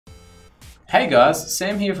Hey guys,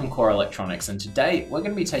 Sam here from Core Electronics, and today we're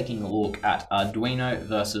going to be taking a look at Arduino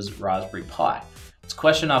versus Raspberry Pi. It's a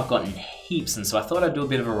question I've gotten heaps, and so I thought I'd do a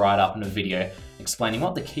bit of a write-up and a video explaining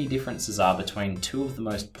what the key differences are between two of the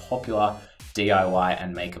most popular DIY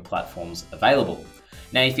and maker platforms available.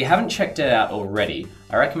 Now, if you haven't checked it out already,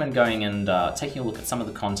 I recommend going and taking a look at some of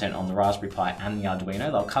the content on the Raspberry Pi and the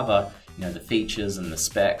Arduino. They'll cover, the features and the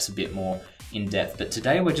specs a bit more in depth, but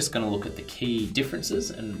today we're just going to look at the key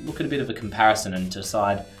differences and look at a bit of a comparison and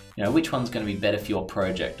decide, which one's going to be better for your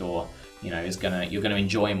project, or you're going to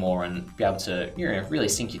enjoy more and be able to really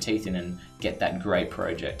sink your teeth in and get that great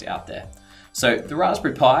project out there. So the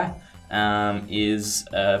Raspberry Pi is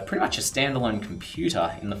pretty much a standalone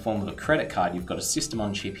computer in the form of a credit card. You've got a system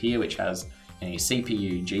on chip here which has your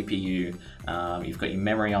CPU, GPU, you've got your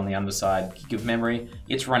memory on the underside, gig of memory.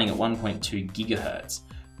 It's running at 1.2 gigahertz.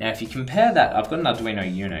 Now, if you compare that, I've got an Arduino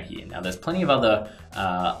Uno here. Now, there's plenty of other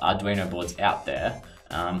Arduino boards out there,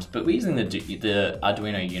 but we're using the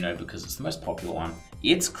Arduino Uno because it's the most popular one.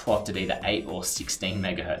 It's clocked at either 8 or 16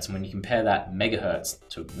 megahertz, and when you compare that megahertz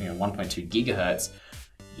to 1.2 gigahertz,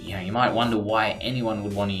 you might wonder why anyone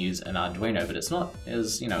would want to use an Arduino, but it's not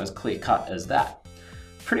as clear cut as that.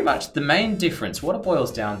 Pretty much the main difference, what it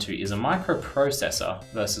boils down to, is a microprocessor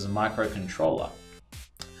versus a microcontroller.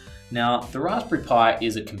 Now, the Raspberry Pi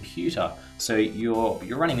is a computer, so you're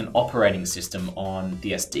running an operating system on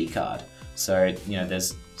the SD card. So,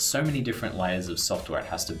 there's so many different layers of software. It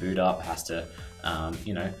has to boot up, has to,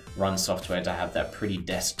 run software to have that pretty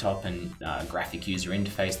desktop and graphic user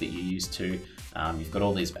interface that you're used to. You've got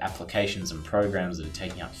all these applications and programs that are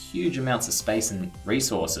taking up huge amounts of space and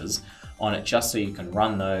resources on it just so you can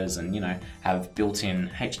run those and, have built-in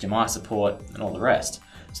HDMI support and all the rest.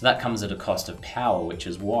 So that comes at a cost of power, which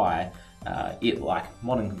is why like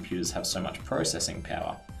modern computers, have so much processing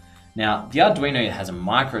power. Now, the Arduino has a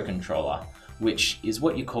microcontroller, which is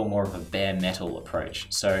what you call more of a bare metal approach.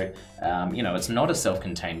 So, it's not a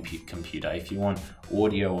self-contained computer. If you want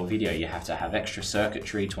audio or video, you have to have extra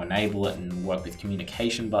circuitry to enable it and work with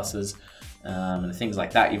communication buses and things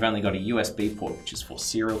like that. You've only got a USB port, which is for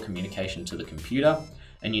serial communication to the computer.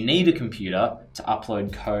 And you need a computer to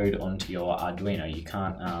upload code onto your Arduino. You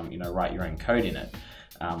can't, write your own code in it,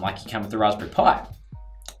 like you can with the Raspberry Pi.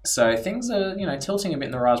 So things are, tilting a bit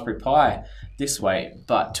in the Raspberry Pi this way,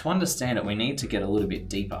 but to understand it, we need to get a little bit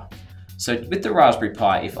deeper. So with the Raspberry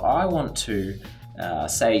Pi, if I want to,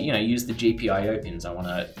 say, use the GPIO pins, I want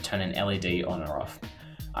to turn an LED on or off,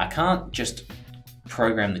 I can't just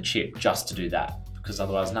program the chip just to do that, because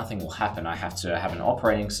otherwise nothing will happen. I have to have an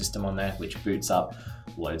operating system on there which boots up,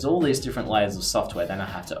 loads all these different layers of software. Then I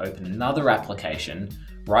have to open another application,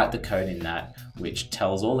 write the code in that, which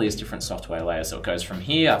tells all these different software layers. So it goes from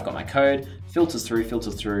here, I've got my code, filters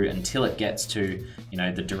through until it gets to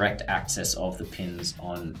the direct access of the pins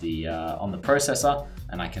on the processor,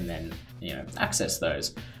 and I can then access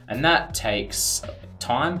those. And that takes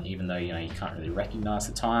time, even though you can't really recognize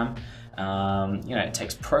the time. It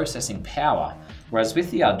takes processing power. Whereas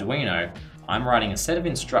with the Arduino, I'm writing a set of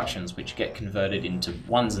instructions which get converted into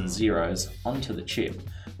ones and zeros onto the chip,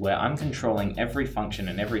 where I'm controlling every function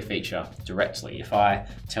and every feature directly. If I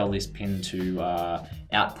tell this pin to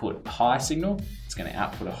output a high signal, it's going to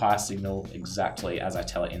output a high signal exactly as I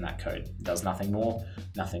tell it in that code. It does nothing more,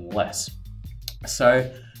 nothing less.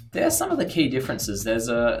 So there's some of the key differences. There's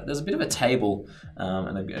a bit of a table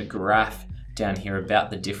and a graph down here about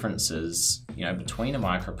the differences between a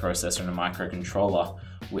microprocessor and a microcontroller,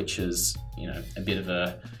 which is a bit of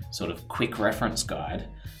a sort of quick reference guide.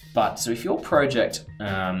 But so if your project,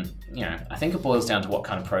 I think it boils down to what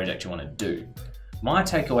kind of project you want to do. My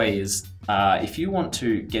takeaway is if you want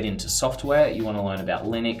to get into software, you want to learn about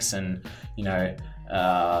Linux and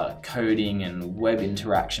coding and web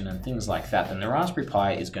interaction and things like that, then the Raspberry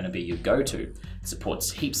Pi is going to be your go-to. It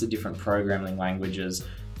supports heaps of different programming languages.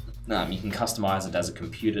 You can customize it as a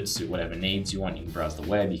computer to suit whatever needs you want. You can browse the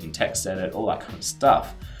web, you can text edit, all that kind of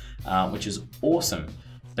stuff, which is awesome.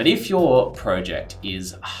 But if your project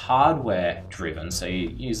is hardware driven, so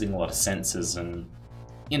you're using a lot of sensors and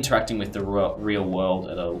interacting with the real world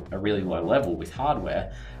at a really low level with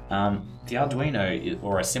hardware, the Arduino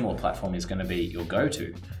or a similar platform is going to be your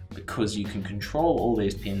go-to, because you can control all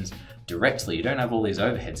these pins directly. You don't have all these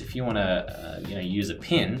overheads. If you want to use a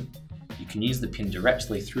pin, you can use the pin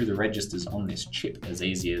directly through the registers on this chip, as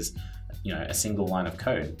easy as a single line of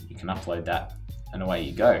code. You can upload that and away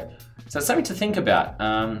you go. So it's something to think about.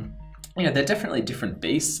 They're definitely different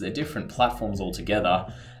beasts, they're different platforms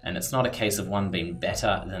altogether, and it's not a case of one being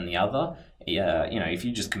better than the other. If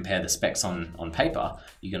you just compare the specs on paper,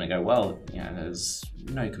 you're going to go, well, there's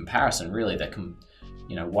no comparison really.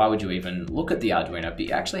 why would you even look at the Arduino? But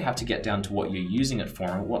you actually have to get down to what you're using it for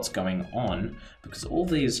and what's going on, because all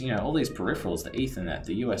these peripherals, the Ethernet,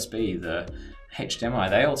 the USB, the HDMI,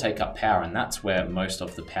 they all take up power, and that's where most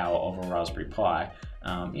of the power of a Raspberry Pi,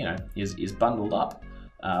 is bundled up.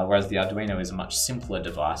 Whereas the Arduino is a much simpler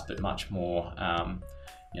device, but much more,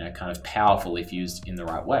 kind of powerful if used in the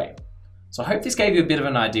right way. So I hope this gave you a bit of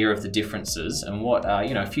an idea of the differences and what,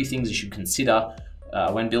 a few things you should consider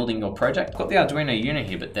when building your project. I've got the Arduino Uno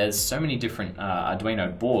here, but there's so many different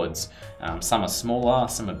Arduino boards. Some are smaller,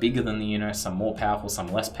 some are bigger than the Uno, some more powerful,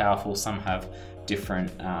 some less powerful, some have different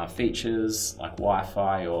features like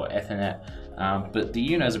Wi-Fi or Ethernet, but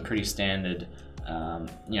the Uno is a pretty standard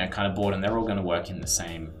kind of board, and they're all going to work in the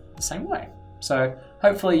same way. So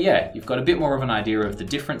hopefully, yeah, you've got a bit more of an idea of the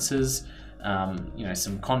differences,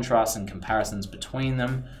 some contrasts and comparisons between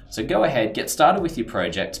them. So go ahead, get started with your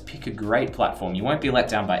project, pick a great platform. You won't be let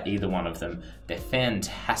down by either one of them. They're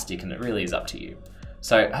fantastic, and it really is up to you.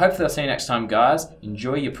 So hopefully I'll see you next time, guys.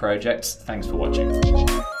 Enjoy your projects. Thanks for watching.